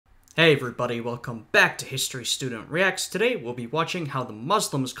Hey everybody, welcome back to History Student Reacts. Today we'll be watching how the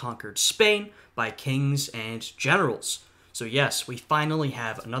Muslims conquered Spain by kings and generals. So yes, we finally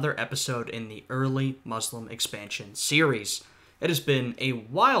have another episode in the early Muslim expansion series. It has been a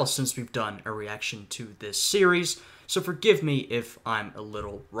while since we've done a reaction to this series, so forgive me if I'm a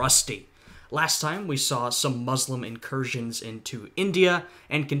little rusty. Last time we saw some Muslim incursions into India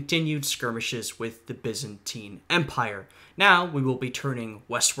and continued skirmishes with the Byzantine Empire. Now we will be turning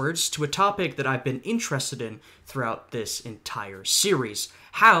westwards to a topic that I've been interested in throughout this entire series.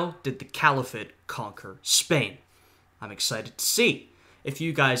 How did the Caliphate conquer Spain? I'm excited to see. If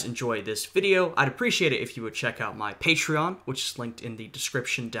you guys enjoy this video, I'd appreciate it if you would check out my Patreon, which is linked in the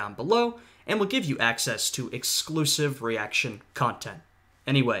description down below, and will give you access to exclusive reaction content.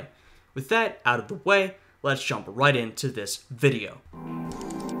 Anyway, with that out of the way, let's jump right into this video.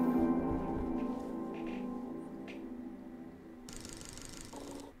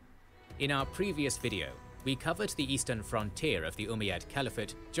 In our previous video, we covered the eastern frontier of the Umayyad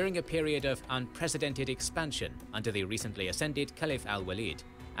Caliphate during a period of unprecedented expansion under the recently ascended Caliph al-Walid,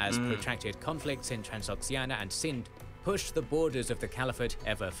 as protracted conflicts in Transoxiana and Sind pushed the borders of the Caliphate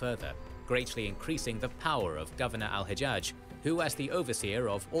ever further, greatly increasing the power of Governor al-Hajjaj, who, as the overseer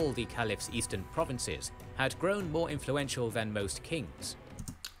of all the Caliph's eastern provinces, had grown more influential than most kings.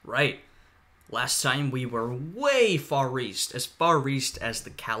 Right. Last time we were way far east as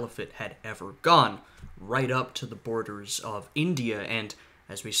the Caliphate had ever gone, right up to the borders of India, and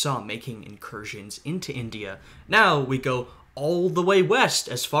as we saw, making incursions into India. Now we go all the way west,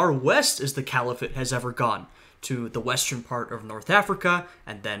 as far west as the Caliphate has ever gone, to the western part of North Africa,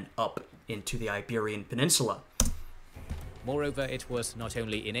 and then up into the Iberian Peninsula. Moreover, it was not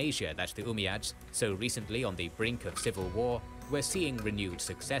only in Asia that the Umayyads, so recently on the brink of civil war, were seeing renewed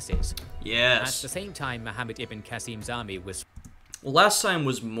successes. Yes. At the same time, Muhammad ibn Qasim's army was... Well, last time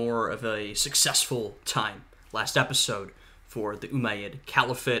was more of a successful time, last episode, for the Umayyad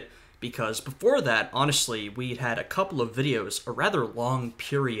Caliphate, because before that, honestly, we'd had a couple of videos, a rather long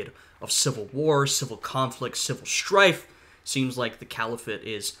period of civil war, civil conflict, civil strife. Seems like the Caliphate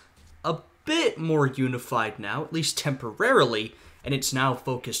is a bit more unified now, at least temporarily, and it's now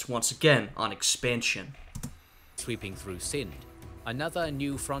focused once again on expansion. Sweeping through Sind, another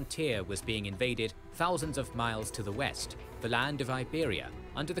new frontier was being invaded thousands of miles to the west, the land of Iberia,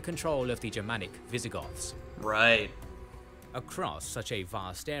 under the control of the Germanic Visigoths. Right. Across such a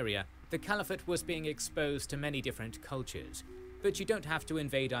vast area, the Caliphate was being exposed to many different cultures. But you don't have to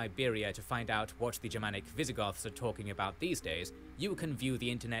invade Iberia to find out what the Germanic Visigoths are talking about these days. You can view the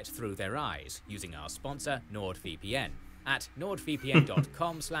internet through their eyes using our sponsor, NordVPN, at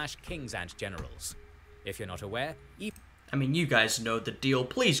nordvpn.com/kingsandgenerals. If you're not aware, I mean, you guys know the deal.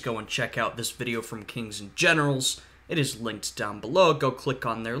 Please go and check out this video from Kings and Generals. It is linked down below. Go click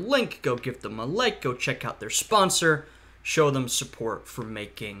on their link, go give them a like, go check out their sponsor, show them support for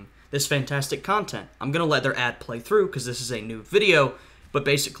making this fantastic content. I'm going to let their ad play through because this is a new video, but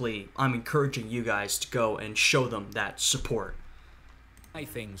basically I'm encouraging you guys to go and show them that support. Buy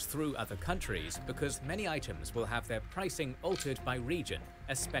things through other countries because many items will have their pricing altered by region,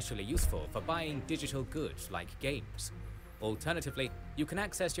 especially useful for buying digital goods like games. Alternatively, you can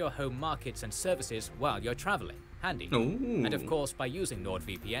access your home markets and services while you're traveling. Handy. Ooh. And of course, by using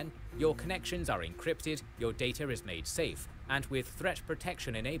NordVPN, your connections are encrypted, your data is made safe, and with threat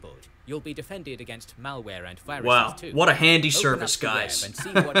protection enabled, you'll be defended against malware and viruses too. Wow, what a handy Open service, up the guys. web and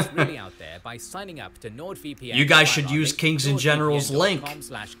see what's really out there by signing up to NordVPN. You guys should use Kings and Generals link.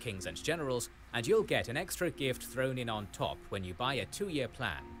 nordvpn.com/kingsandgenerals, and you'll get an extra gift thrown in on top when you buy a 2-year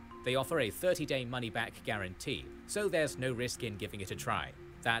plan. They offer a 30-day money-back guarantee, so there's no risk in giving it a try.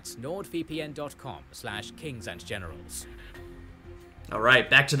 That's nordvpn.com/kingsandgenerals. Alright,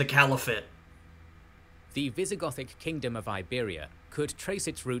 back to the Caliphate. The Visigothic Kingdom of Iberia could trace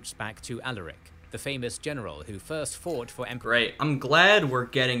its roots back to Alaric, the famous general who first fought for Emperor. Great. I'm glad we're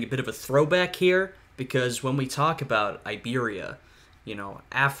getting a bit of a throwback here, because when we talk about Iberia, you know,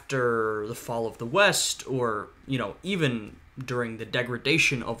 after the fall of the West, or, you know, even during the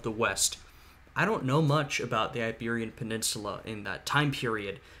degradation of the West, I don't know much about the Iberian Peninsula in that time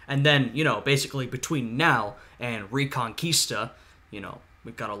period. And then, you know, basically between now and Reconquista, you know,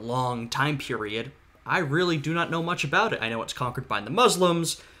 we've got a long time period. I really do not know much about it. I know it's conquered by the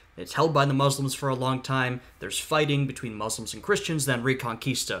Muslims, it's held by the Muslims for a long time, there's fighting between Muslims and Christians, then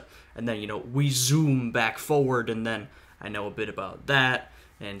Reconquista, and then, you know, we zoom back forward, and then I know a bit about that,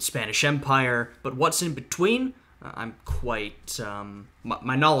 and Spanish Empire, but what's in between? I'm quite,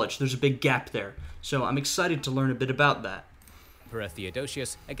 my knowledge, there's a big gap there, so I'm excited to learn a bit about that. Emperor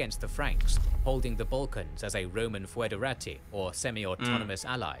Theodosius against the Franks, holding the Balkans as a Roman foederati or semi-autonomous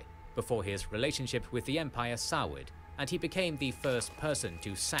ally. before his relationship with the empire soured, and he became the first person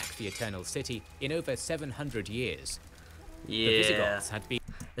to sack the Eternal City in over 700 years. Yeah. The Visigoths had been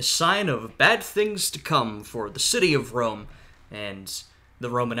a sign of bad things to come for the city of Rome and the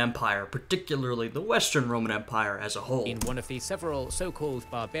Roman Empire, particularly the Western Roman Empire as a whole. one of the several so-called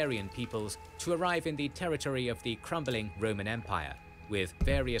barbarian peoples to arrive in the territory of the crumbling Roman Empire, with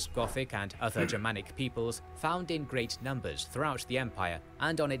various Gothic and other Germanic peoples found in great numbers throughout the empire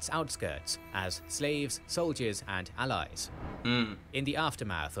and on its outskirts as slaves, soldiers, and allies. In the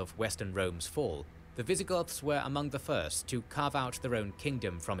aftermath of Western Rome's fall, the Visigoths were among the first to carve out their own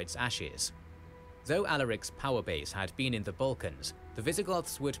kingdom from its ashes. Though Alaric's power base had been in the Balkans, the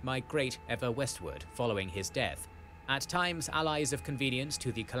Visigoths would migrate ever westward following his death, at times allies of convenience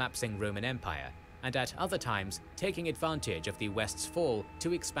to the collapsing Roman Empire, and at other times taking advantage of the West's fall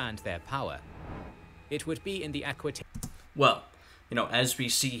to expand their power. It would be in the Aquitaine. Well, as we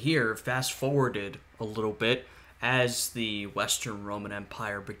see here, fast forwarded a little bit, as the Western Roman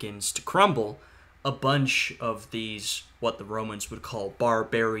Empire begins to crumble, a bunch of these, what the Romans would call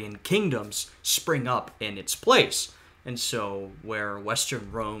barbarian kingdoms, spring up in its place. And so, where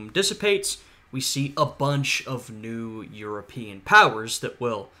Western Rome dissipates, we see a bunch of new European powers that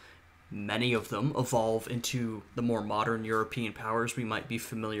will, many of them, evolve into the more modern European powers we might be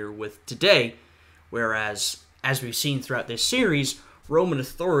familiar with today. Whereas, as we've seen throughout this series, Roman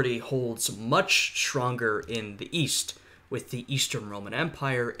authority holds much stronger in the East, with the Eastern Roman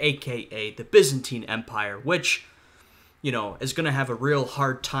Empire, aka the Byzantine Empire, which, is going to have a real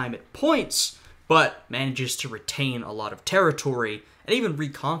hard time at points, but manages to retain a lot of territory and even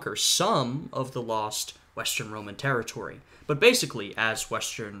reconquer some of the lost Western Roman territory. But basically, as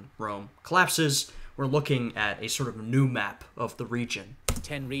Western Rome collapses, we're looking at a sort of new map of the region.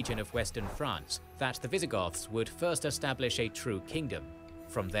 Region of Western France that the Visigoths would first establish a true kingdom,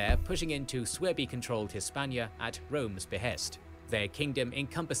 from there pushing into Suebi-controlled Hispania at Rome's behest, their kingdom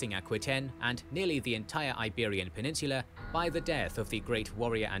encompassing Aquitaine and nearly the entire Iberian Peninsula by the death of the great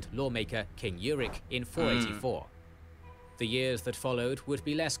warrior and lawmaker King Euric in 484. The years that followed would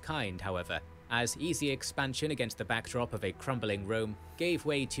be less kind, however, as easy expansion against the backdrop of a crumbling Rome gave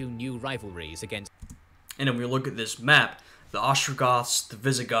way to new rivalries against. And if we look at this map, the Ostrogoths, the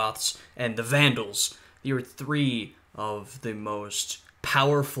Visigoths, and the Vandals, they are three of the most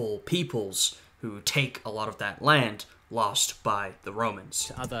powerful peoples who take a lot of that land lost by the Romans.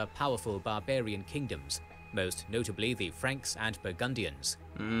 To other powerful barbarian kingdoms, most notably the Franks and Burgundians.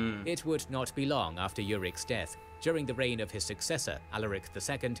 It would not be long after Euric's death, during the reign of his successor, Alaric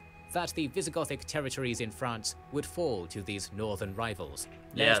II, that the Visigothic territories in France would fall to these northern rivals,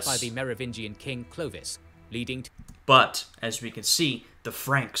 led by the Merovingian king Clovis, leading to... But, as we can see, the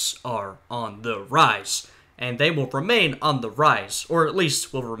Franks are on the rise, and they will remain on the rise, or at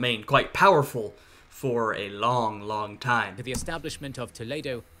least will remain quite powerful for a long, long time. To the establishment of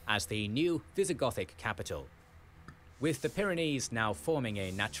Toledo as the new Visigothic capital. With the Pyrenees now forming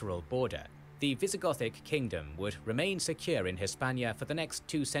a natural border, the Visigothic kingdom would remain secure in Hispania for the next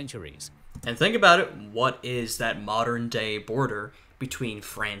 2 centuries. And think about it, what is that modern-day border between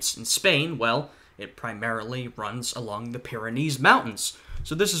France and Spain? Well, it primarily runs along the Pyrenees Mountains.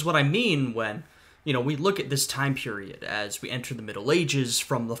 So this is what I mean when, we look at this time period as we enter the Middle Ages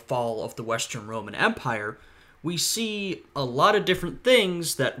from the fall of the Western Roman Empire. We see a lot of different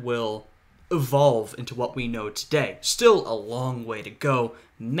things that will evolve into what we know today. Still a long way to go,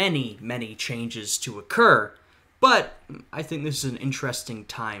 many, many changes to occur, but I think this is an interesting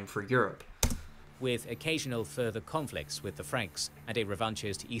time for Europe. With occasional further conflicts with the Franks and a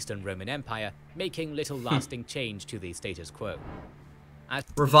revanchist Eastern Roman Empire making little lasting change to the status quo.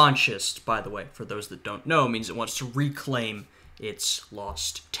 Revanchist, by the way, for those that don't know, means it wants to reclaim its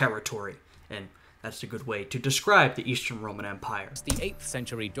lost territory, and that's a good way to describe the Eastern Roman Empire. As the 8th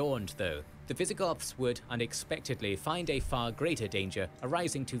century dawned, though, the Visigoths would unexpectedly find a far greater danger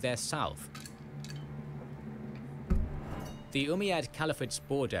arising to their south. The Umayyad Caliphate's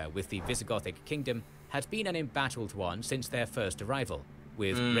border with the Visigothic kingdom had been an embattled one since their first arrival,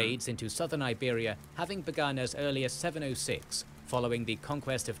 with raids into southern Iberia having begun as early as 706, following the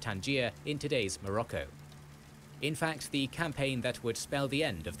conquest of Tangier in today's Morocco. In fact, the campaign that would spell the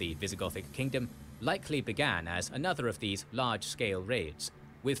end of the Visigothic kingdom likely began as another of these large-scale raids,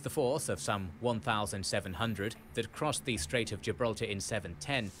 with the force of some 1,700 that crossed the Strait of Gibraltar in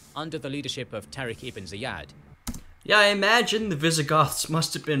 710 under the leadership of Tariq ibn Ziyad. Yeah, I imagine the Visigoths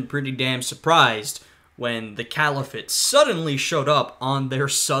must have been pretty damn surprised when the Caliphate suddenly showed up on their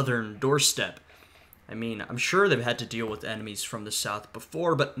southern doorstep. I mean, I'm sure they've had to deal with enemies from the south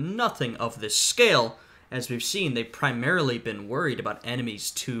before, but nothing of this scale, as we've seen, they've primarily been worried about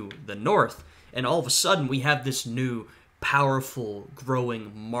enemies to the north. And all of a sudden, we have this new, powerful,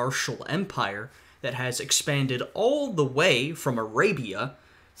 growing martial empire that has expanded all the way from Arabia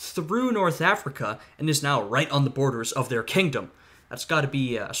through North Africa and is now right on the borders of their kingdom. That's got to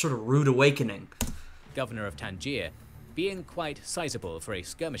be a sort of rude awakening. Governor of Tangier, being quite sizable for a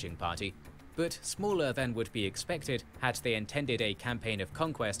skirmishing party, but smaller than would be expected had they intended a campaign of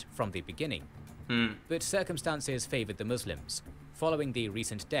conquest from the beginning. But circumstances favoured the Muslims. Following the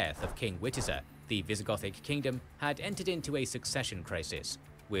recent death of King Witiza, the Visigothic kingdom had entered into a succession crisis,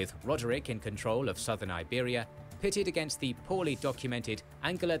 with Roderick in control of southern Iberia, pitted against the poorly documented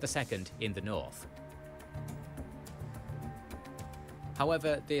Angela II in the north.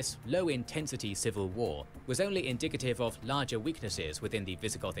 However, this low-intensity civil war was only indicative of larger weaknesses within the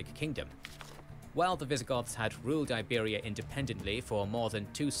Visigothic kingdom. While the Visigoths had ruled Iberia independently for more than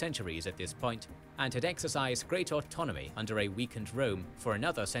 2 centuries at this point, and had exercised great autonomy under a weakened Rome for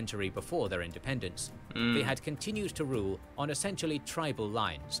another century before their independence, they had continued to rule on essentially tribal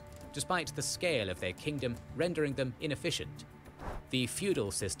lines, despite the scale of their kingdom rendering them inefficient. The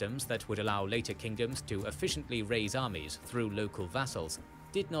feudal systems that would allow later kingdoms to efficiently raise armies through local vassals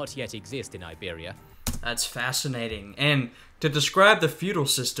did not yet exist in Iberia. That's fascinating. And to describe the feudal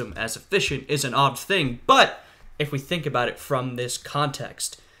system as efficient is an odd thing, but if we think about it from this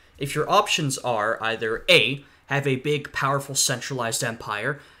context, if your options are either A, have a big, powerful, centralized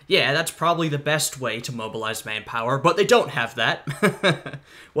empire, yeah, that's probably the best way to mobilize manpower, but they don't have that.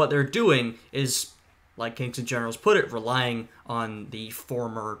 What they're doing is, like Kings and Generals put it, relying on the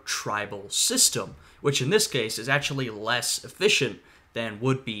former tribal system, which in this case is actually less efficient than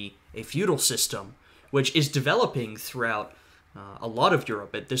would be a feudal system, which is developing throughout a lot of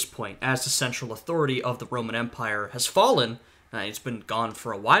Europe at this point, as the central authority of the Roman Empire has fallen. It's been gone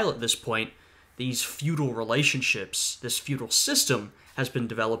for a while at this point. These feudal relationships, this feudal system, has been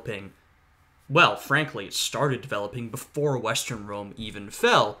developing, well, frankly, it started developing before Western Rome even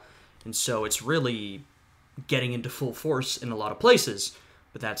fell, and so it's really getting into full force in a lot of places,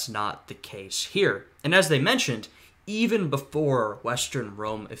 but that's not the case here. And as they mentioned, even before Western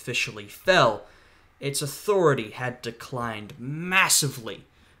Rome officially fell, its authority had declined massively.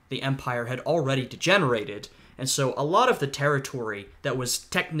 The empire had already degenerated, and so a lot of the territory that was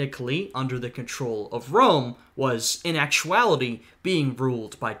technically under the control of Rome was, in actuality, being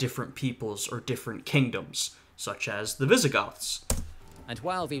ruled by different peoples or different kingdoms, such as the Visigoths. And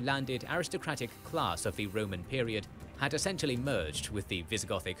while the landed aristocratic class of the Roman period had essentially merged with the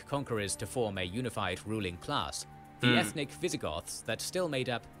Visigothic conquerors to form a unified ruling class, the ethnic Visigoths that still made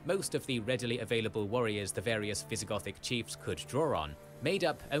up most of the readily available warriors the various Visigothic chiefs could draw on made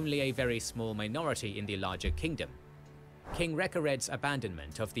up only a very small minority in the larger kingdom. King Recared's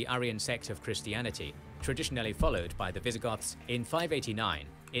abandonment of the Arian sect of Christianity, traditionally followed by the Visigoths, in 589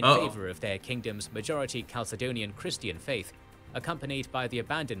 in favour of their kingdom's majority Chalcedonian Christian faith, accompanied by the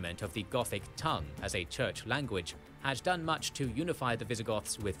abandonment of the Gothic tongue as a church language, had done much to unify the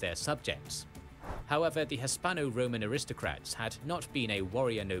Visigoths with their subjects. However, the Hispano-Roman aristocrats had not been a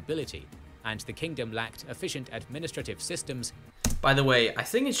warrior nobility, and the kingdom lacked efficient administrative systems. By the way, I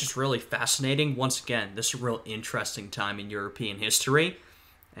think it's just really fascinating. Once again, this is a real interesting time in European history.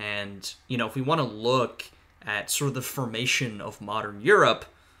 And, you know, if we want to look at sort of the formation of modern Europe,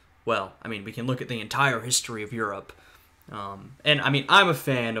 well, I mean, we can look at the entire history of Europe. And, I mean, I'm a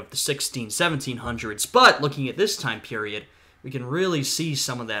fan of the 1700s, but looking at this time period, we can really see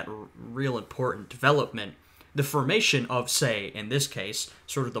some of that real important development. The formation of, say, in this case,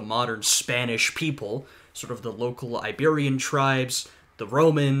 sort of the modern Spanish people, sort of the local Iberian tribes, the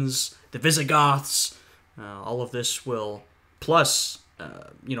Romans, the Visigoths, all of this will, plus,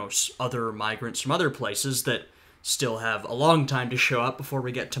 you know, other migrants from other places that still have a long time to show up before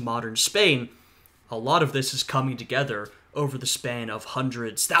we get to modern Spain. A lot of this is coming together over the span of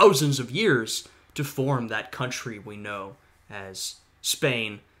hundreds, thousands of years to form that country we know as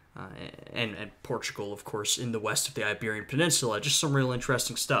Spain, and Portugal, of course, in the west of the Iberian Peninsula. Just some real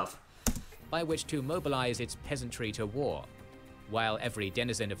interesting stuff. By which to mobilize its peasantry to war, while every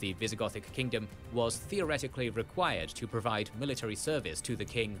denizen of the Visigothic kingdom was theoretically required to provide military service to the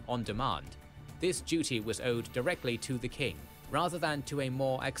king on demand. This duty was owed directly to the king, rather than to a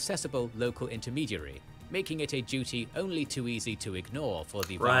more accessible local intermediary, making it a duty only too easy to ignore for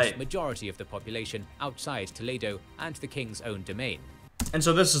the vast majority of the population outside Toledo and the king's own domain. And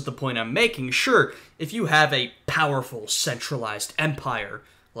so this is the point I'm making. Sure, if you have a powerful, centralized empire,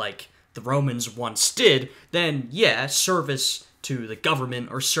 like the Romans once did, then yeah, service to the government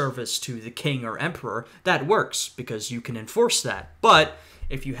or service to the king or emperor, that works, because you can enforce that. But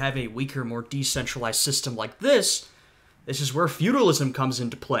if you have a weaker, more decentralized system like this is where feudalism comes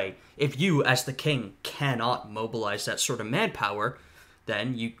into play. If you, as the king, cannot mobilize that sort of manpower,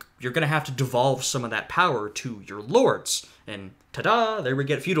 then you're going to have to devolve some of that power to your lords. And ta-da, there we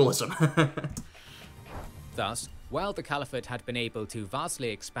get feudalism. Thus, while the Caliphate had been able to vastly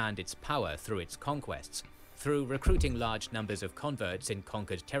expand its power through its conquests, through recruiting large numbers of converts in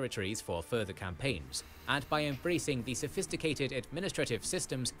conquered territories for further campaigns, and by embracing the sophisticated administrative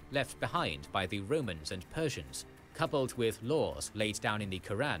systems left behind by the Romans and Persians, coupled with laws laid down in the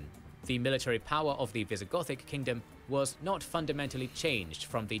Quran, the military power of the Visigothic kingdom was not fundamentally changed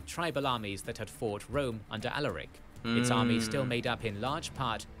from the tribal armies that had fought Rome under Alaric. Its army still made up in large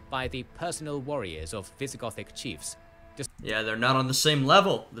part by the personal warriors of Visigothic chiefs. Yeah, they're not on the same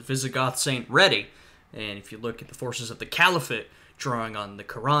level. The Visigoths ain't ready. And if you look at the forces of the Caliphate, drawing on the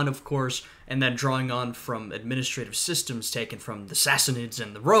Quran, of course, and then drawing on from administrative systems taken from the Sassanids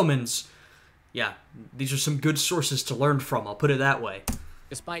and the Romans, yeah, these are some good sources to learn from, I'll put it that way.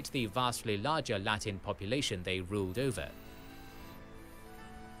 Despite the vastly larger Latin population they ruled over.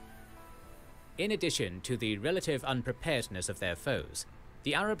 In addition to the relative unpreparedness of their foes,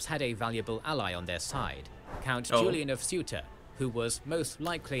 the Arabs had a valuable ally on their side, Count Julian of Ceuta, who was most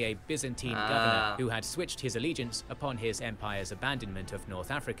likely a Byzantine governor who had switched his allegiance upon his empire's abandonment of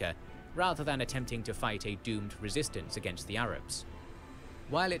North Africa, rather than attempting to fight a doomed resistance against the Arabs.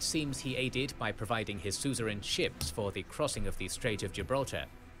 While it seems he aided by providing his suzerain ships for the crossing of the Strait of Gibraltar,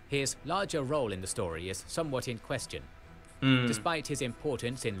 his larger role in the story is somewhat in question. Despite his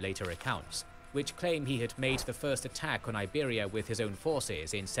importance in later accounts, which claim he had made the first attack on Iberia with his own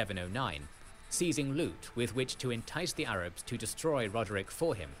forces in 709, seizing loot with which to entice the Arabs to destroy Roderick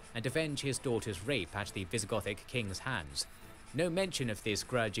for him and avenge his daughter's rape at the Visigothic king's hands. No mention of this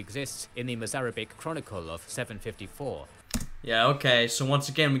grudge exists in the Mozarabic Chronicle of 754. Yeah, okay, so once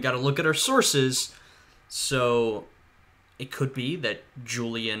again, we gotta look at our sources. So, it could be that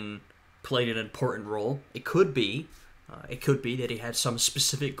Julian played an important role. It could be that he had some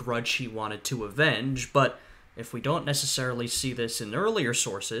specific grudge he wanted to avenge, but if we don't necessarily see this in earlier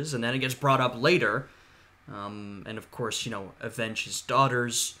sources, and then it gets brought up later, and of course, avenge his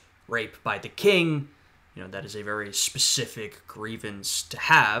daughter's rape by the king, that is a very specific grievance to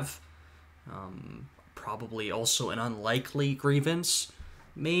have. Probably also an unlikely grievance.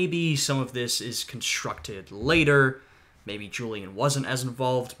 Maybe some of this is constructed later. Maybe Julian wasn't as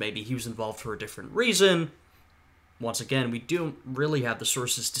involved. Maybe he was involved for a different reason. Once again, we don't really have the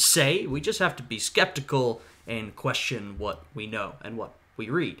sources to say. We just have to be skeptical and question what we know and what we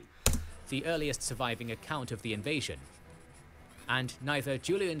read. The earliest surviving account of the invasion. And neither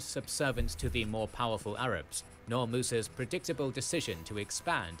Julian's subservience to the more powerful Arabs, nor Musa's predictable decision to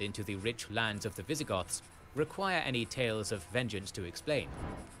expand into the rich lands of the Visigoths require any tales of vengeance to explain.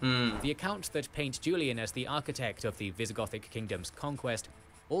 The accounts that paint Julian as the architect of the Visigothic kingdom's conquest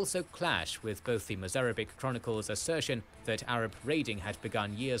also clash with both the Mozarabic Chronicle's assertion that Arab raiding had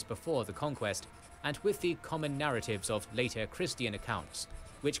begun years before the conquest, and with the common narratives of later Christian accounts,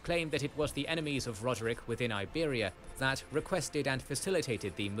 which claim that it was the enemies of Roderick within Iberia that requested and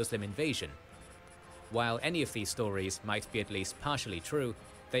facilitated the Muslim invasion. While any of these stories might be at least partially true,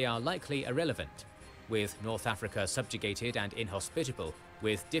 they are likely irrelevant. With North Africa subjugated and inhospitable,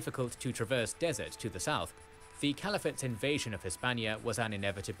 with difficult-to-traverse desert to the south, the Caliphate's invasion of Hispania was an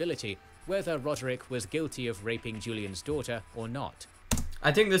inevitability, whether Roderick was guilty of raping Julian's daughter or not.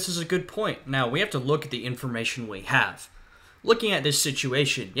 I think this is a good point. Now, we have to look at the information we have. Looking at this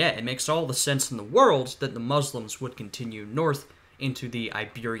situation, yeah, it makes all the sense in the world that the Muslims would continue north into the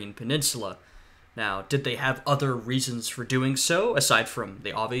Iberian Peninsula. Now, did they have other reasons for doing so, aside from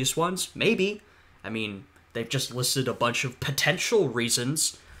the obvious ones? Maybe. I mean, they've just listed a bunch of potential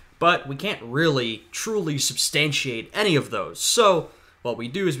reasons, but we can't really, truly substantiate any of those. So, what we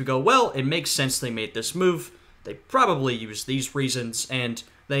do is we go, well, it makes sense they made this move. They probably used these reasons, and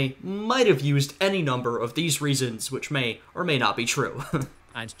they might have used any number of these reasons, which may or may not be true.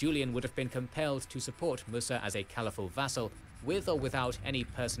 And Julian would have been compelled to support Musa as a caliphal vassal, with or without any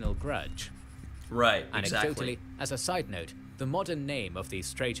personal grudge. Right, Anecdotally, as a side note, the modern name of the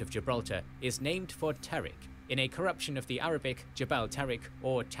Strait of Gibraltar is named for Tariq, in a corruption of the Arabic Jabal Tariq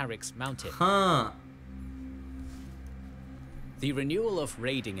or Tariq's mountain. The renewal of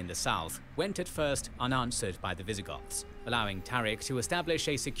raiding in the south went at first unanswered by the Visigoths, allowing Tariq to establish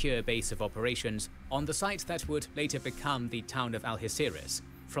a secure base of operations on the site that would later become the town of Algeciras,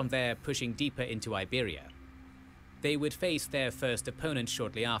 from there pushing deeper into Iberia. They would face their first opponent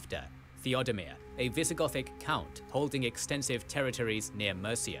shortly after, Theodomir, a Visigothic count holding extensive territories near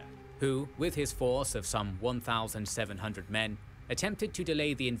Murcia, who, with his force of some 1,700 men, attempted to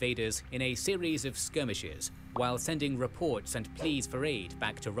delay the invaders in a series of skirmishes while sending reports and pleas for aid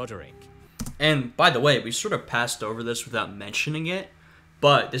back to Roderick. And by the way, we sort of passed over this without mentioning it,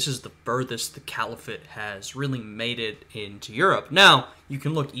 but this is the furthest the Caliphate has really made it into Europe. Now, you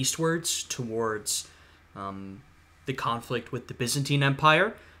can look eastwards towards the conflict with the Byzantine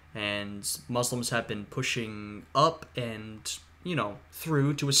Empire, and Muslims have been pushing up and, you know,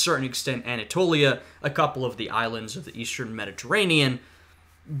 through, to a certain extent, Anatolia, a couple of the islands of the eastern Mediterranean,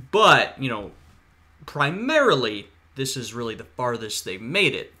 but, you know, primarily, this is really the farthest they've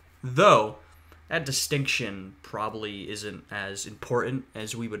made it, though that distinction probably isn't as important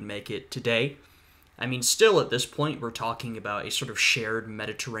as we would make it today. I mean, still at this point, we're talking about a sort of shared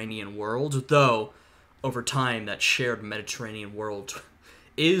Mediterranean world, though over time that shared Mediterranean world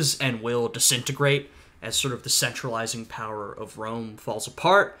is and will disintegrate as sort of the centralizing power of Rome falls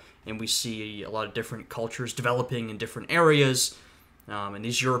apart, and we see a lot of different cultures developing in different areas, and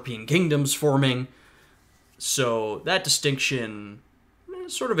these European kingdoms forming. So that distinction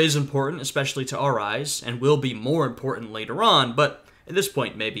sort of is important, especially to our eyes, and will be more important later on, but at this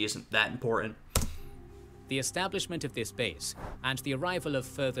point maybe isn't that important. The establishment of this base and the arrival of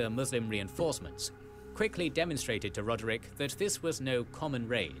further Muslim reinforcements quickly demonstrated to Roderick that this was no common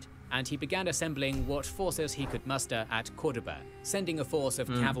raid, and he began assembling what forces he could muster at Cordoba, sending a force of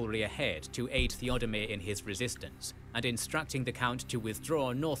cavalry ahead to aid Theodemir in his resistance, and instructing the Count to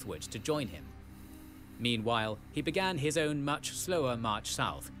withdraw northward to join him. Meanwhile, he began his own much slower march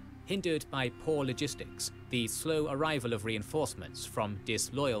south, hindered by poor logistics, the slow arrival of reinforcements from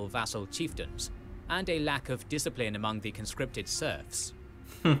disloyal vassal chieftains, and a lack of discipline among the conscripted serfs.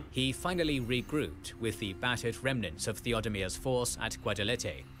 He finally regrouped with the battered remnants of Theodemir's force at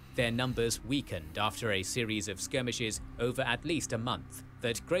Guadelete, their numbers weakened after a series of skirmishes over at least a month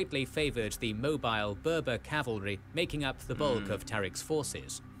that greatly favored the mobile Berber cavalry making up the bulk of Tarik's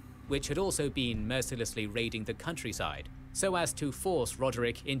forces, which had also been mercilessly raiding the countryside so as to force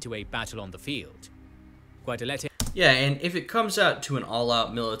Roderick into a battle on the field. Guadelete. Yeah, and if it comes out to an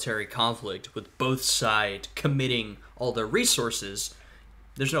all-out military conflict with both sides committing all their resources,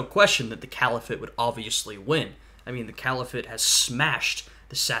 there's no question that the Caliphate would obviously win. I mean, the Caliphate has smashed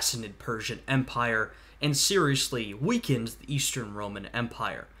the Sassanid Persian Empire and seriously weakened the Eastern Roman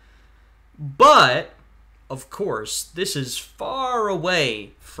Empire. But, of course, this is far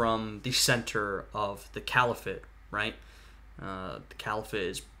away from the center of the Caliphate, right? The Caliphate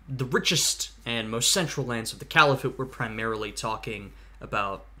is the richest and most central lands of the Caliphate. We're primarily talking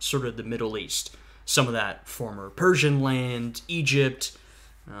about sort of the Middle East. Some of that former Persian land, Egypt,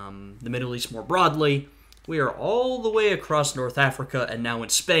 the Middle East more broadly. We are all the way across North Africa and now in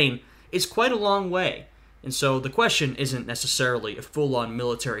Spain. It's quite a long way. And so the question isn't necessarily a full-on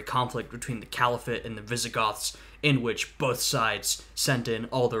military conflict between the Caliphate and the Visigoths in which both sides sent in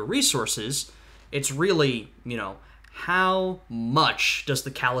all their resources. It's really, you know, how much does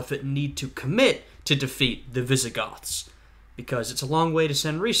the Caliphate need to commit to defeat the Visigoths? Because it's a long way to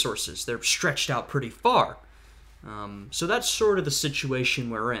send resources. They're stretched out pretty far. So that's sort of the situation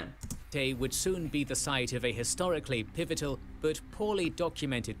we're in. Would soon be the site of a historically pivotal but poorly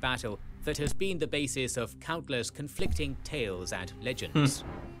documented battle that has been the basis of countless conflicting tales and legends.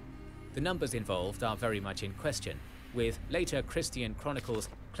 The numbers involved are very much in question, with later Christian chronicles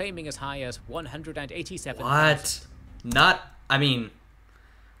claiming as high as 187,000. What? I mean,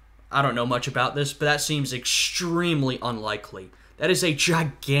 I don't know much about this, but that seems extremely unlikely. That is a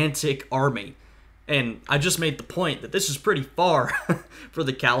gigantic army. And I just made the point that this is pretty far for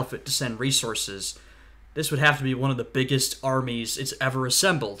the Caliphate to send resources. This would have to be one of the biggest armies it's ever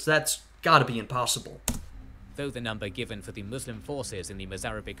assembled. That's gotta be impossible. Though the number given for the Muslim forces in the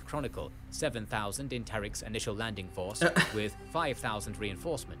Mozarabic Chronicle, 7,000 in Tarik's initial landing force, with 5,000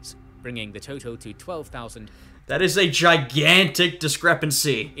 reinforcements, bringing the total to 12,000. That is a gigantic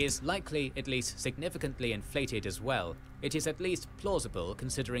discrepancy. Is likely at least significantly inflated as well. It is at least plausible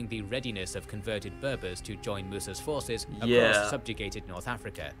considering the readiness of converted Berbers to join Musa's forces across subjugated North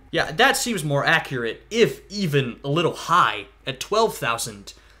Africa. Yeah, that seems more accurate, if even a little high. At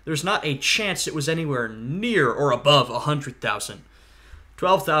 12,000, there's not a chance it was anywhere near or above 100,000.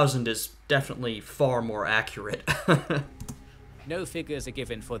 12,000 is definitely far more accurate. No figures are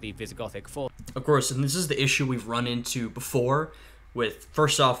given for the Visigothic force. Of course, and this is the issue we've run into before, with,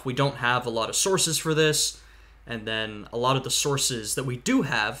 first off, we don't have a lot of sources for this, and then a lot of the sources that we do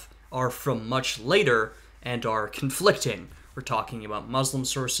have are from much later and are conflicting. We're talking about Muslim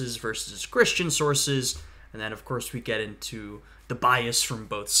sources versus Christian sources, and then of course we get into the bias from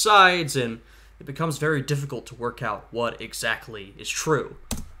both sides, and it becomes very difficult to work out what exactly is true.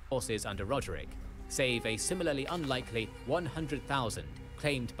 Forces under Roderick. save a similarly unlikely 100,000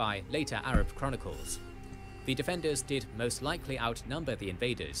 claimed by later Arab chronicles. The defenders did most likely outnumber the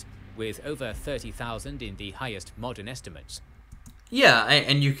invaders, with over 30,000 in the highest modern estimates. Yeah,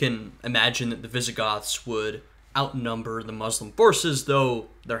 and you can imagine that the Visigoths would outnumber the Muslim forces, though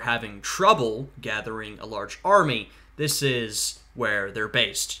they're having trouble gathering a large army. This is where they're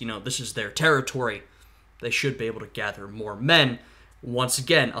based. This is their territory. They should be able to gather more men. Once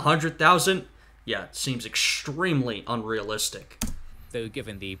again, 100,000, yeah, it seems extremely unrealistic. Though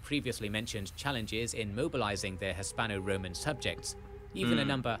given the previously mentioned challenges in mobilizing their Hispano-Roman subjects, even a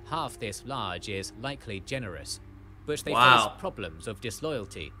number half this large is likely generous. But they face problems of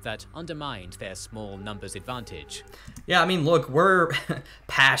disloyalty that undermined their small numbers advantage. Yeah, I mean, look, we're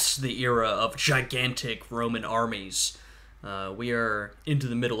past the era of gigantic Roman armies. We are into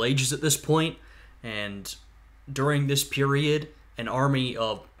the Middle Ages at this point, and during this period, an army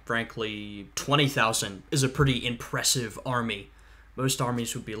of, frankly, 20,000 is a pretty impressive army. Most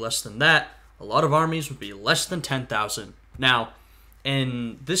armies would be less than that. A lot of armies would be less than 10,000. Now,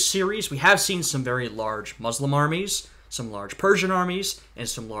 in this series, we have seen some very large Muslim armies, some large Persian armies, and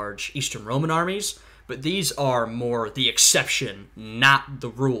some large Eastern Roman armies, but these are more the exception, not the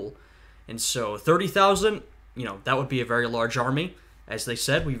rule. And so 30,000, that would be a very large army. As they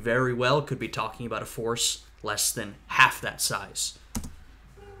said, we very well could be talking about a force less than half that size.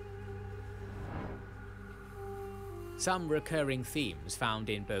 Some recurring themes found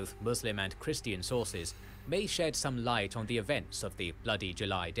in both Muslim and Christian sources may shed some light on the events of the Bloody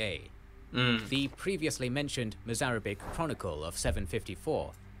July Day. The previously mentioned Mozarabic Chronicle of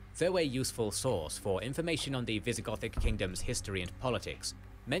 754, though a useful source for information on the Visigothic kingdom's history and politics,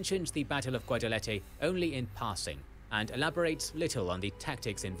 mentions the Battle of Guadelete only in passing and elaborates little on the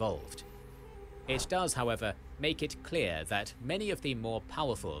tactics involved. It does, however, make it clear that many of the more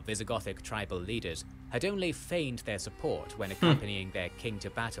powerful Visigothic tribal leaders had only feigned their support when accompanying their king to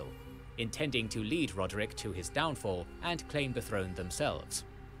battle, intending to lead Roderick to his downfall and claim the throne themselves.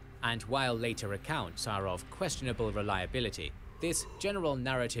 And while later accounts are of questionable reliability, this general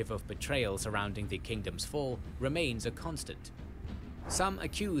narrative of betrayal surrounding the kingdom's fall remains a constant. Some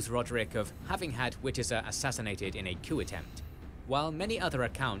accuse Roderick of having had Witiza assassinated in a coup attempt, while many other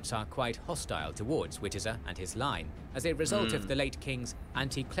accounts are quite hostile towards Witiza and his line as a result of the late king's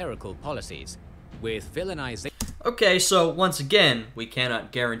anti-clerical policies, with villainization. Okay, so once again, we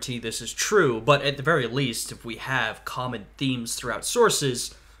cannot guarantee this is true, but at the very least, if we have common themes throughout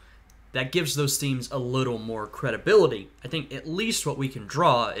sources, that gives those themes a little more credibility. I think at least what we can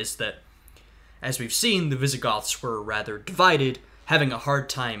draw is that, as we've seen, the Visigoths were rather divided, having a hard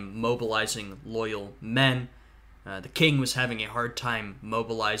time mobilizing loyal men. The king was having a hard time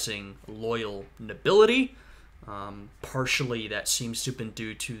mobilizing loyal nobility. Partially that seems to have been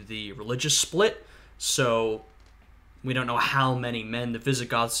due to the religious split, so we don't know how many men the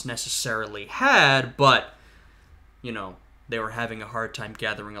Visigoths necessarily had, but, they were having a hard time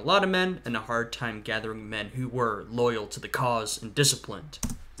gathering a lot of men, and a hard time gathering men who were loyal to the cause and disciplined.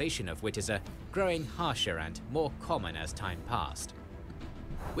 Of Witiza growing harsher and more common as time passed.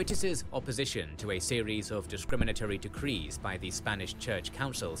 Witiza's opposition to a series of discriminatory decrees by the Spanish church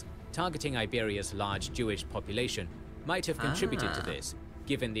councils targeting Iberia's large Jewish population might have contributed to this,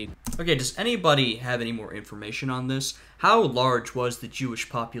 given the... Okay, does anybody have any more information on this? How large was the Jewish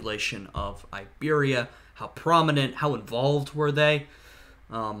population of Iberia? How prominent? How involved were they?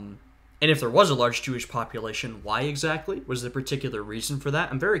 And if there was a large Jewish population, why exactly? Was there a particular reason for that?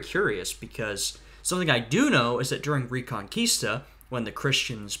 I'm very curious, because something I do know is that during Reconquista, when the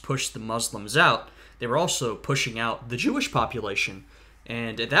Christians pushed the Muslims out, they were also pushing out the Jewish population.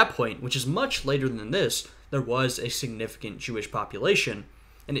 And at that point, which is much later than this, there was a significant Jewish population.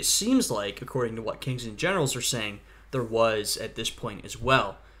 And it seems like, according to what kings and generals are saying, there was at this point as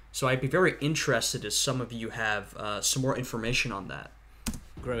well. So I'd be very interested if some of you have some more information on that.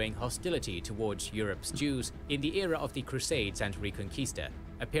 Growing hostility towards Europe's Jews in the era of the Crusades and Reconquista,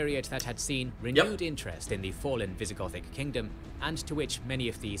 a period that had seen renewed interest in the fallen Visigothic kingdom, and to which many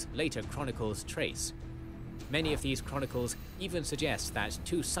of these later chronicles trace. Many of these chronicles even suggest that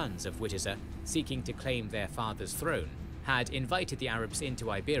two sons of Witiza, seeking to claim their father's throne, had invited the Arabs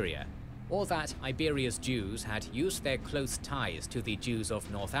into Iberia, or that Iberia's Jews had used their close ties to the Jews of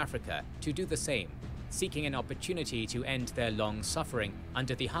North Africa to do the same, seeking an opportunity to end their long suffering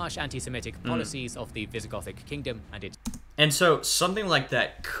under the harsh anti-Semitic policies of the Visigothic kingdom and its... And so something like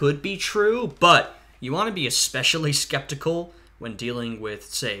that could be true, but you want to be especially skeptical when dealing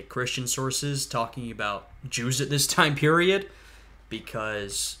with, say, Christian sources talking about Jews at this time period,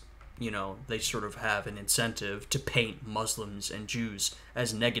 because, they sort of have an incentive to paint Muslims and Jews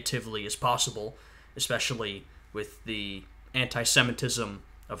as negatively as possible. especially with the anti-Semitism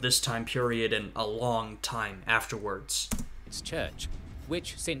of this time period and a long time afterwards. Its church,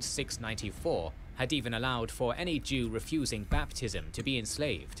 which since 694 had even allowed for any Jew refusing baptism to be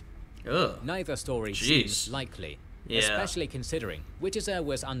enslaved. Ugh. Neither story seems likely, especially considering Wittizer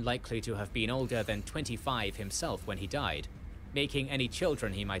was unlikely to have been older than 25 himself when he died, making any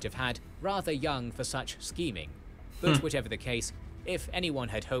children he might have had rather young for such scheming. But whatever the case, if anyone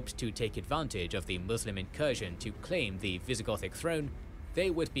had hoped to take advantage of the Muslim incursion to claim the Visigothic throne, they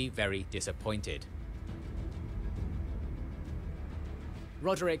would be very disappointed.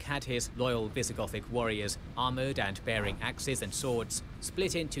 Roderick had his loyal Visigothic warriors, armoured and bearing axes and swords,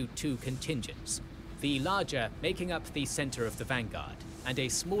 split into two contingents, the larger making up the centre of the vanguard, and a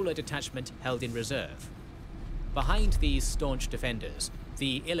smaller detachment held in reserve. Behind these staunch defenders,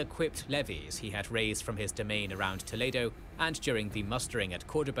 the ill-equipped levies he had raised from his domain around Toledo and during the mustering at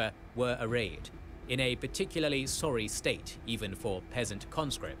Cordoba were arrayed, in a particularly sorry state even for peasant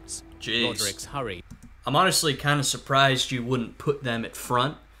conscripts. Jeez. Roderick's hurry. I'm honestly kind of surprised you wouldn't put them at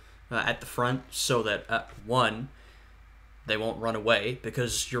the front, so that, one, they won't run away,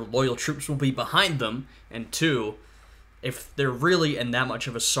 because your loyal troops will be behind them, and two, if they're really in that much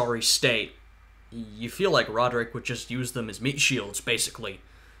of a sorry state, you feel like Roderick would just use them as meat shields, basically.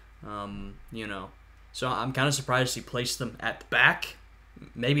 You know. So I'm kind of surprised he placed them at the back.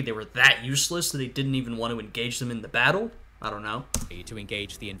 Maybe they were that useless that he didn't even want to engage them in the battle? I don't know. To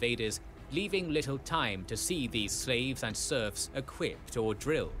engage the invaders, leaving little time to see these slaves and serfs equipped or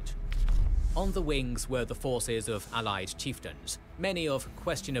drilled. On the wings were the forces of allied chieftains, many of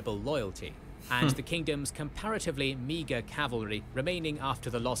questionable loyalty, and the kingdom's comparatively meagre cavalry remaining after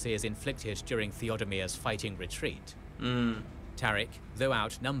the losses inflicted during Theodomir's fighting retreat. Tarik, though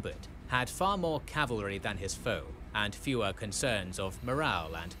outnumbered, had far more cavalry than his foe, and fewer concerns of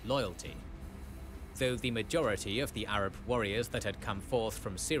morale and loyalty. Though the majority of the Arab warriors that had come forth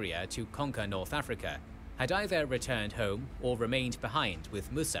from Syria to conquer North Africa had either returned home or remained behind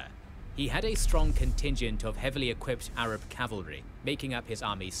with Musa, he had a strong contingent of heavily equipped Arab cavalry making up his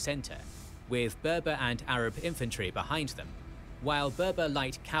army's center, with Berber and Arab infantry behind them, while Berber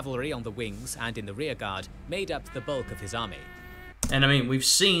light cavalry on the wings and in the rearguard made up the bulk of his army. And I mean, we've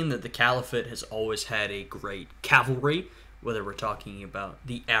seen that the Caliphate has always had a great cavalry, whether we're talking about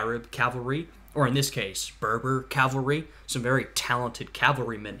the Arab cavalry, or in this case, Berber cavalry, some very talented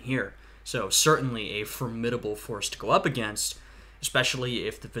cavalrymen here. So certainly a formidable force to go up against, especially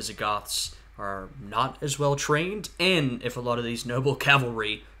if the Visigoths are not as well trained, and if a lot of these noble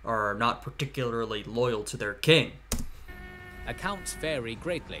cavalry are not particularly loyal to their king. Accounts vary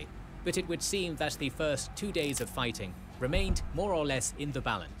greatly, but it would seem that the first 2 days of fighting remained more or less in the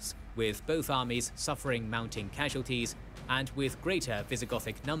balance, with both armies suffering mounting casualties, and with greater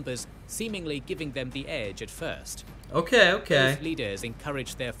Visigothic numbers seemingly giving them the edge at first. Okay. Both leaders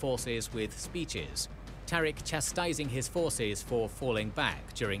encouraged their forces with speeches, Tarik chastising his forces for falling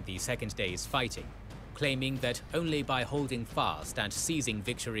back during the second day's fighting, claiming that only by holding fast and seizing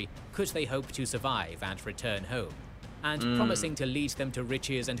victory could they hope to survive and return home, and promising to lead them to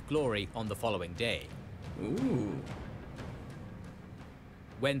riches and glory on the following day. Ooh.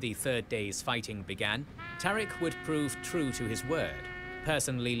 When the third day's fighting began, Tarik would prove true to his word,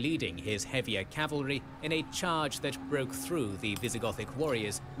 personally leading his heavier cavalry in a charge that broke through the Visigothic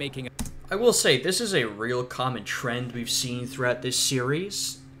warriors, making I will say, this is a real common trend we've seen throughout this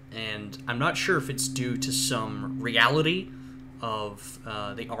series, and I'm not sure if it's due to some reality of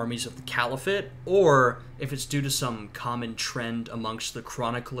the armies of the Caliphate, or if it's due to some common trend amongst the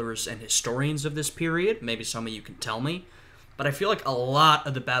chroniclers and historians of this period. Maybe some of you can tell me. But I feel like a lot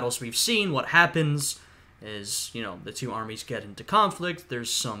of the battles we've seen, what happens is, you know, the two armies get into conflict, there's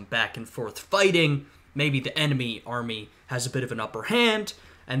some back and forth fighting, maybe the enemy army has a bit of an upper hand,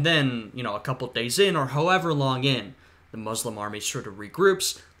 and then, you know, a couple days in, or however long in, the Muslim army sort of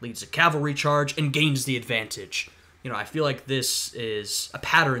regroups, leads a cavalry charge, and gains the advantage. You know, I feel like this is a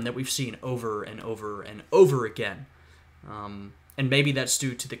pattern that we've seen over and over and over again. And maybe that's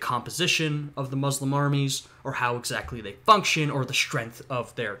due to the composition of the Muslim armies, or how exactly they function, or the strength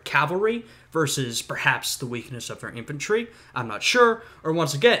of their cavalry, versus perhaps the weakness of their infantry. I'm not sure. Or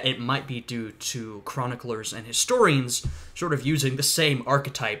once again, it might be due to chroniclers and historians sort of using the same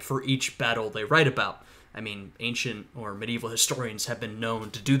archetype for each battle they write about. I mean, ancient or medieval historians have been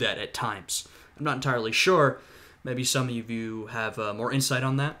known to do that at times. I'm not entirely sure. Maybe some of you have more insight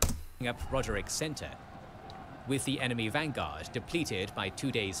on that. up Roderick's center. With the enemy vanguard depleted by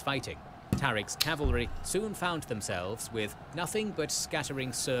 2 days' fighting, Tarik's cavalry soon found themselves with nothing but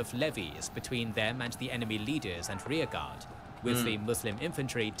scattering serf levies between them and the enemy leaders and rearguard, with the Muslim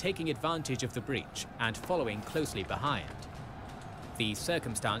infantry taking advantage of the breach and following closely behind. The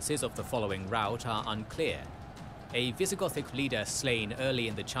circumstances of the following rout are unclear. A Visigothic leader slain early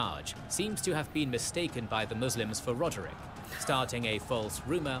in the charge seems to have been mistaken by the Muslims for Roderick, starting a false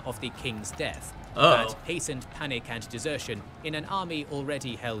rumour of the king's death that hastened panic and desertion in an army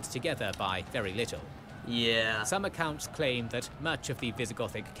already held together by very little. Yeah. Some accounts claim that much of the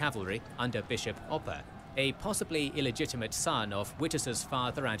Visigothic cavalry under Bishop Oppa, a possibly illegitimate son of Wittis's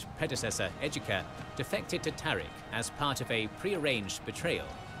father and predecessor Egica, defected to Tarik as part of a prearranged betrayal.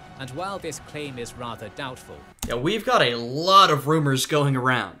 And while this claim is rather doubtful... Yeah, we've got a lot of rumors going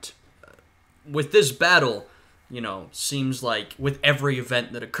around. With this battle, seems like with every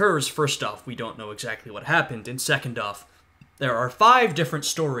event that occurs, first off, we don't know exactly what happened, and second off, there are 5 different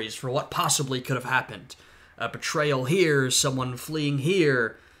stories for what possibly could have happened. A betrayal here, someone fleeing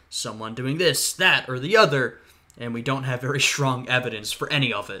here, someone doing this, that, or the other, and we don't have very strong evidence for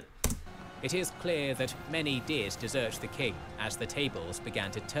any of it. It is clear that many did desert the king as the tables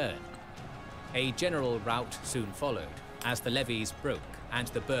began to turn. A general rout soon followed, as the levies broke and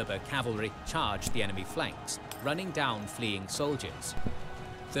the Berber cavalry charged the enemy flanks, running down fleeing soldiers.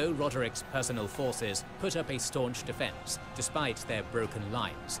 Though Roderick's personal forces put up a staunch defense despite their broken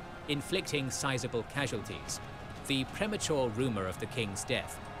lines, inflicting sizable casualties, the premature rumor of the king's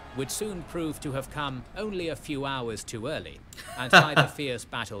death would soon prove to have come only a few hours too early, and by the fierce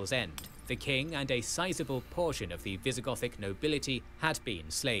battle's end, the king and a sizable portion of the Visigothic nobility had been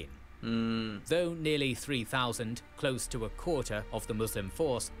slain. Though nearly 3,000, close to a quarter of the Muslim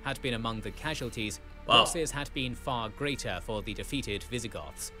force, had been among the casualties, losses had been far greater for the defeated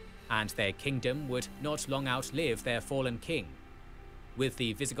Visigoths, and their kingdom would not long outlive their fallen king. With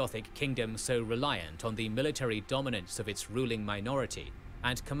the Visigothic kingdom so reliant on the military dominance of its ruling minority,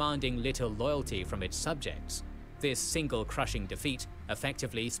 and commanding little loyalty from its subjects, this single crushing defeat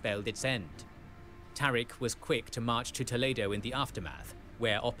effectively spelled its end. Tarik was quick to march to Toledo in the aftermath,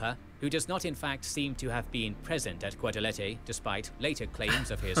 where Oppa, who does not in fact seem to have been present at Guadelete despite later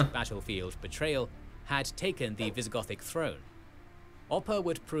claims of his battlefield betrayal, had taken the Visigothic throne. Oppa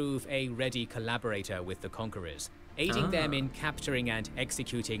would prove a ready collaborator with the conquerors, aiding them in capturing and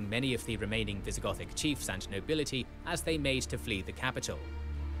executing many of the remaining Visigothic chiefs and nobility as they made to flee the capital.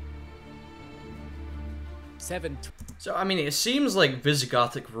 So, it seems like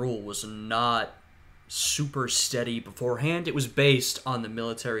Visigothic rule was not super steady beforehand. It was based on the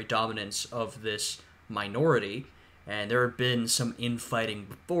military dominance of this minority, and there had been some infighting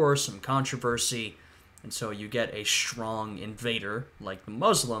before, some controversy, and so you get a strong invader like the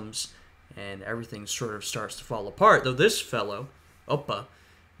Muslims, and everything sort of starts to fall apart, though this fellow, Oppa,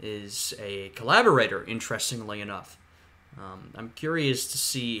 is a collaborator, interestingly enough. I'm curious to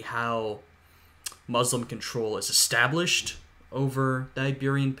see how Muslim control is established over the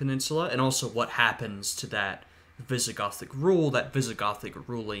Iberian Peninsula, and also what happens to that Visigothic rule, that Visigothic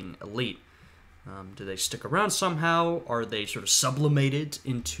ruling elite. Do they stick around somehow? Are they sort of sublimated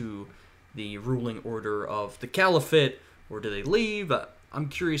into the ruling order of the Caliphate, or do they leave? I'm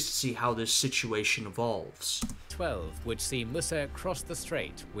curious to see how this situation evolves. 12 would see Musa cross the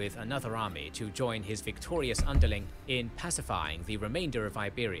strait with another army to join his victorious underling in pacifying the remainder of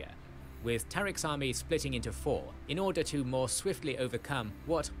Iberia, with Tarik's army splitting into 4 in order to more swiftly overcome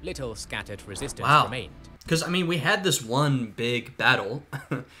what little scattered resistance remained. Because, we had this one big battle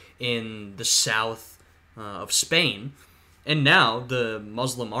in the south of Spain, and now the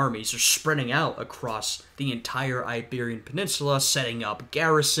Muslim armies are spreading out across the entire Iberian Peninsula, setting up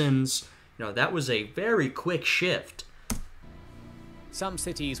garrisons. That was a very quick shift. Some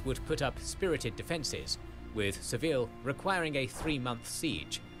cities would put up spirited defenses, with Seville requiring a 3-month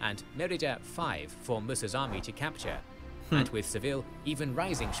siege, and Merida 5 for Musa's army to capture, and with Seville even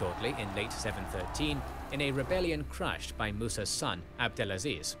rising shortly in late 713 in a rebellion crushed by Musa's son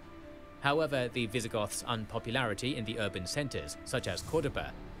Abdelaziz. However, the Visigoths' unpopularity in the urban centres, such as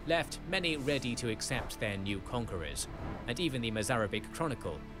Cordoba, left many ready to accept their new conquerors, and even the Mazarabic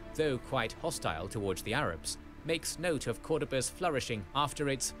Chronicle, though quite hostile towards the Arabs, makes note of Cordoba's flourishing after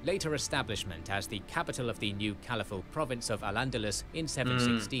its later establishment as the capital of the new caliphal province of Al-Andalus in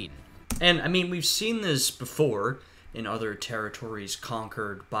 716. And, we've seen this before in other territories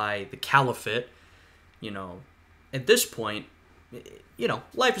conquered by the Caliphate. At this point,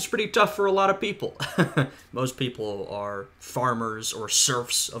 life is pretty tough for a lot of people. Most people are farmers or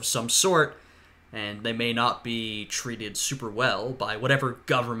serfs of some sort, and they may not be treated super well by whatever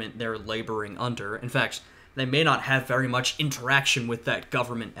government they're laboring under. In fact, they may not have very much interaction with that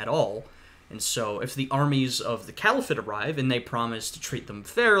government at all. And so if the armies of the Caliphate arrive and they promise to treat them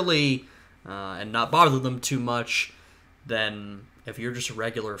fairly and not bother them too much, then if you're just a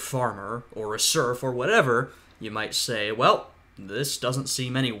regular farmer or a serf or whatever, you might say, well, this doesn't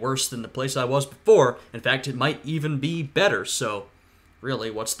seem any worse than the place I was before. In fact, it might even be better. So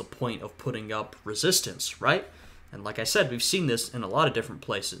really, what's the point of putting up resistance, right? And like I said, we've seen this in a lot of different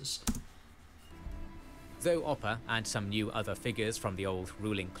places. Though Oppa and some new other figures from the old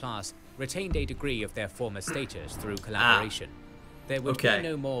ruling class retained a degree of their former status through collaboration, there would be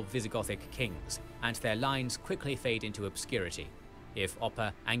no more Visigothic kings, and their lines quickly fade into obscurity. If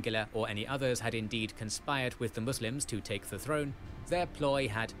Oppa, Angela, or any others had indeed conspired with the Muslims to take the throne, their ploy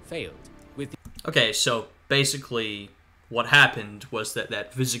had failed. Okay, so basically what happened was that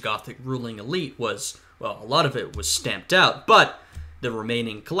Visigothic ruling elite was, well, a lot of it was stamped out, but the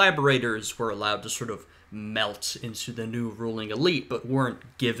remaining collaborators were allowed to sort of melt into the new ruling elite, but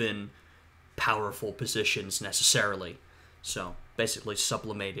weren't given powerful positions necessarily. So basically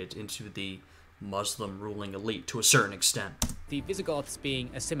sublimated into the Muslim ruling elite to a certain extent. The Visigoths being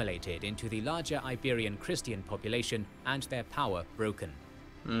assimilated into the larger Iberian Christian population and their power broken.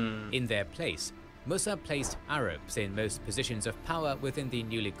 In their place, Musa placed Arabs in most positions of power within the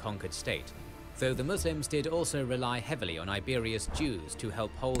newly conquered state, though the Muslims did also rely heavily on Iberia's Jews to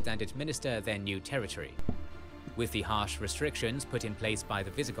help hold and administer their new territory. With the harsh restrictions put in place by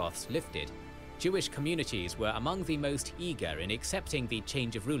the Visigoths lifted, Jewish communities were among the most eager in accepting the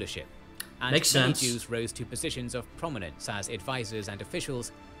change of rulership, and many Jews rose to positions of prominence as advisors and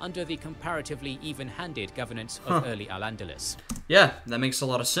officials under the comparatively even-handed governance of early Al-Andalus. Yeah, that makes a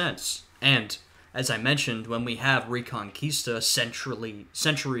lot of sense. And as I mentioned, when we have Reconquista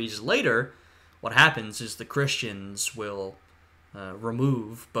centuries later, what happens is the Christians will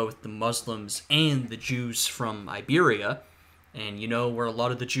remove both the Muslims and the Jews from Iberia. And you know where a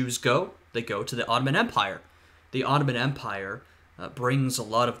lot of the Jews go? They go to the Ottoman Empire. The Ottoman Empire brings a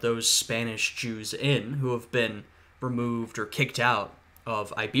lot of those Spanish Jews in who have been removed or kicked out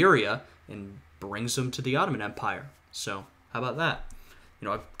of Iberia and brings them to the Ottoman Empire. So how about that? You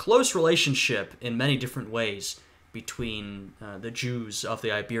know, a close relationship in many different ways between the Jews of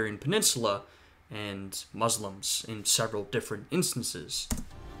the Iberian Peninsula and Muslims in several different instances.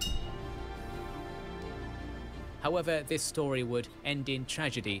 However, this story would end in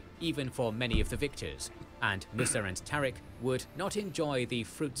tragedy even for many of the victors, and Musa and Tariq would not enjoy the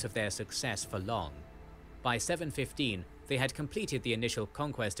fruits of their success for long. By 715, they had completed the initial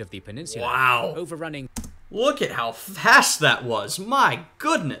conquest of the peninsula, overrunning... Look at how fast that was! My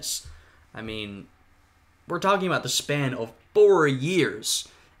goodness! I mean, we're talking about the span of 4 years,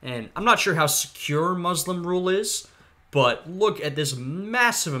 and I'm not sure how secure Muslim rule is, but look at this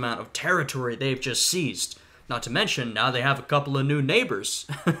massive amount of territory they've just seized. Not to mention, now they have a couple of new neighbors.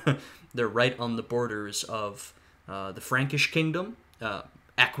 They're right on the borders of the Frankish kingdom,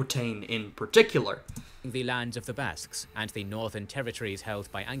 Aquitaine in particular. The lands of the Basques and the northern territories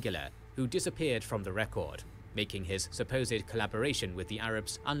held by Angela, who disappeared from the record, making his supposed collaboration with the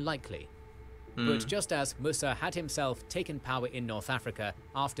Arabs unlikely. But just as Musa had himself taken power in North Africa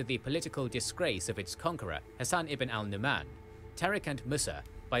after the political disgrace of its conqueror, Hassan ibn al-Numan, Tariq and Musa,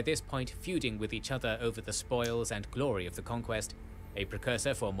 by this point feuding with each other over the spoils and glory of the conquest, a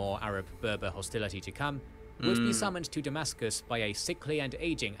precursor for more Arab-Berber hostility to come, would be summoned to Damascus by a sickly and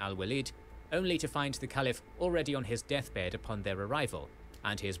aging al-Walid, only to find the Caliph already on his deathbed upon their arrival,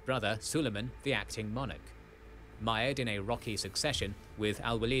 and his brother Suleiman the acting monarch. Mired in a rocky succession, with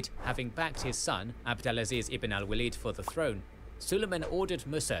al-Walid having backed his son Abdelaziz ibn al-Walid for the throne, Suleiman ordered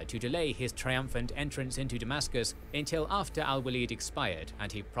Musa to delay his triumphant entrance into Damascus until after al-Walid expired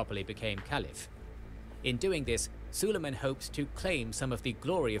and he properly became Caliph. In doing this, Suleiman hoped to claim some of the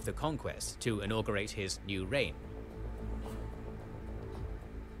glory of the conquest to inaugurate his new reign.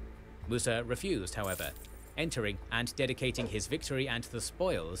 Musa refused, however, entering and dedicating his victory and the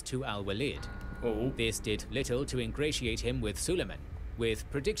spoils to al-Walid. This did little to ingratiate him with Suleiman, with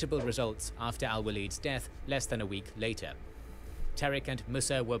predictable results after al-Walid's death less than a week later. Tariq and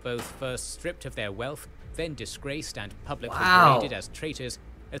Musa were both first stripped of their wealth, then disgraced and publicly paraded as traitors.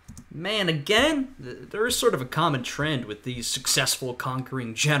 Man, again, there is sort of a common trend with these successful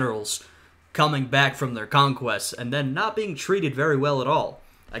conquering generals coming back from their conquests and then not being treated very well at all.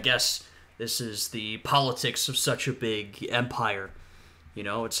 I guess this is the politics of such a big empire. You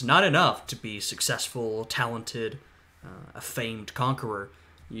know, it's not enough to be successful, talented, a famed conqueror.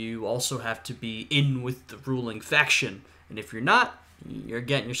 You also have to be in with the ruling faction. And if you're not, you're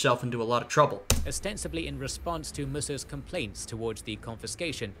getting yourself into a lot of trouble. Ostensibly in response to Musa's complaints towards the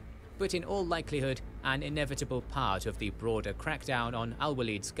confiscation, but in all likelihood an inevitable part of the broader crackdown on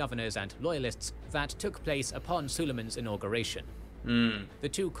al-Walid's governors and loyalists that took place upon Suleiman's inauguration. The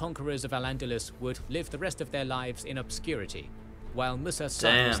two conquerors of Al-Andalus would live the rest of their lives in obscurity, while Musa's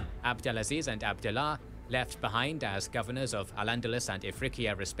sons, Abdelaziz and Abdullah, left behind as governors of Al-Andalus and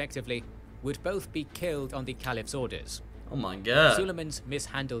Ifriqiya respectively, would both be killed on the Caliph's orders. Oh my god. Suleiman's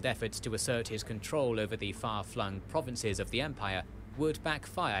mishandled efforts to assert his control over the far-flung provinces of the empire would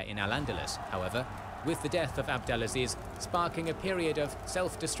backfire in Al-Andalus, however, with the death of Abdelaziz sparking a period of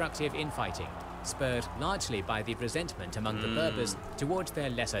self-destructive infighting, spurred largely by the resentment among the Berbers towards their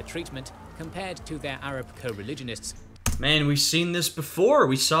lesser treatment compared to their Arab co-religionists. Man, we've seen this before.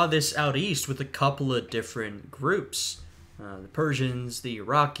 We saw this out east with a couple of different groups. The Persians, the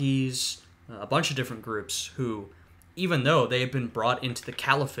Iraqis, a bunch of different groups who, even though they had been brought into the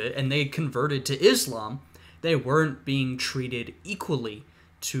caliphate and they converted to Islam, they weren't being treated equally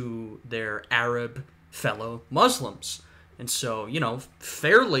to their Arab fellow Muslims. And so, you know,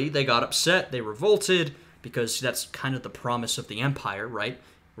 fairly they got upset, they revolted, because that's kind of the promise of the empire, right?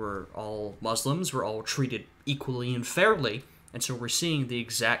 We're all Muslims, we're all treated equally and fairly, and so we're seeing the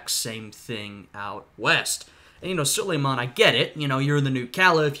exact same thing out west. And, you know, Suleiman, I get it, you know, you're the new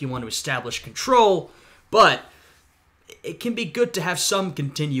caliph, you want to establish control, but it can be good to have some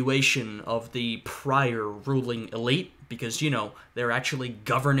continuation of the prior ruling elite, because, you know, they're actually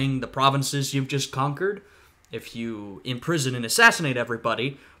governing the provinces you've just conquered. If you imprison and assassinate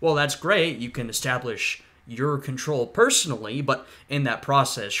everybody, well, that's great. You can establish your control personally, but in that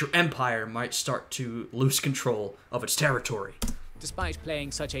process, your empire might start to lose control of its territory. Despite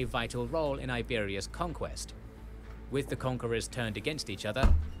playing such a vital role in Iberia's conquest. With the conquerors turned against each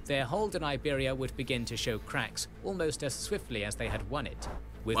other, their hold on Iberia would begin to show cracks almost as swiftly as they had won it,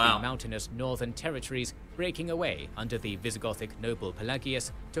 with the mountainous northern territories breaking away under the Visigothic noble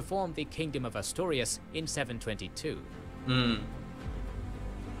Pelagius to form the Kingdom of Asturias in 722.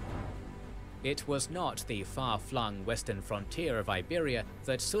 It was not the far-flung western frontier of Iberia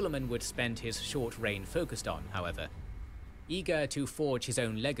that Suleiman would spend his short reign focused on, however. Eager to forge his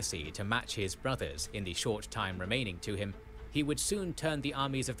own legacy to match his brothers in the short time remaining to him, he would soon turn the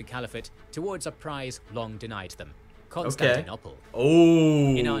armies of the Caliphate towards a prize long denied them, Constantinople.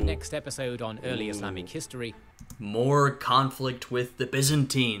 In our next episode on early Islamic history, more conflict with the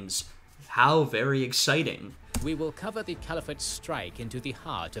Byzantines. How very exciting. We will cover the Caliphate's strike into the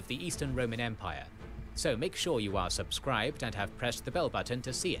heart of the Eastern Roman Empire, so make sure you are subscribed and have pressed the bell button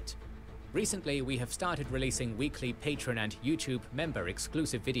to see it. Recently, we have started releasing weekly Patreon and YouTube member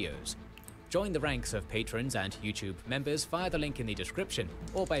exclusive videos. Join the ranks of patrons and YouTube members via the link in the description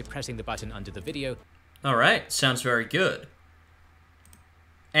or by pressing the button under the video. Alright, sounds very good.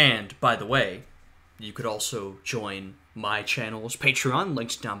 And, by the way, you could also join my channel's Patreon,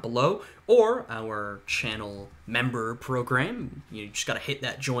 links down below, or our channel member program. You just gotta hit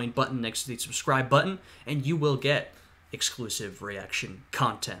that join button next to the subscribe button, and you will get exclusive reaction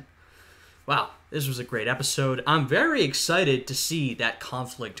content. Wow, this was a great episode. I'm very excited to see that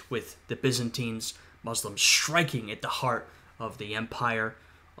conflict with the Byzantines, Muslims striking at the heart of the empire.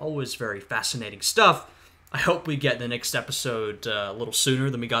 Always very fascinating stuff. I hope we get the next episode a little sooner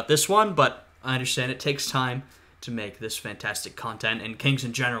than we got this one, but I understand it takes time to make this fantastic content, and Kings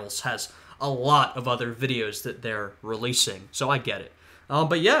and Generals has a lot of other videos that they're releasing, so I get it.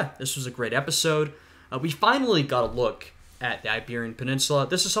 But yeah, this was a great episode. We finally got a look at the Iberian Peninsula.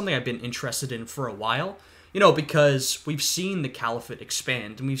 This is something I've been interested in for a while, you know, because we've seen the Caliphate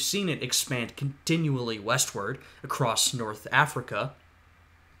expand, and we've seen it expand continually westward across North Africa.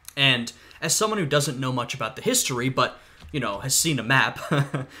 And as someone who doesn't know much about the history, but, you know, has seen a map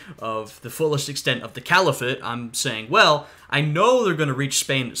of the fullest extent of the Caliphate, I'm saying, well, I know they're going to reach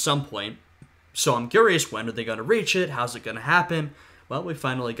Spain at some point, so I'm curious, when are they going to reach it? How's it going to happen? Well, we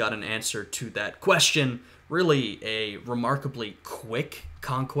finally got an answer to that question. Really a remarkably quick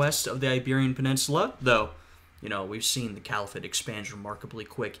conquest of the Iberian Peninsula, though, you know, we've seen the Caliphate expand remarkably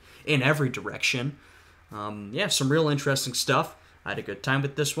quick in every direction. Yeah, some real interesting stuff. I had a good time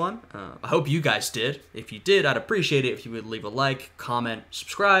with this one. I hope you guys did. If you did, I'd appreciate it if you would leave a like, comment,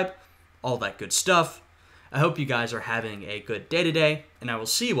 subscribe, all that good stuff. I hope you guys are having a good day today, and I will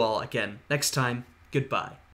see you all again next time. Goodbye.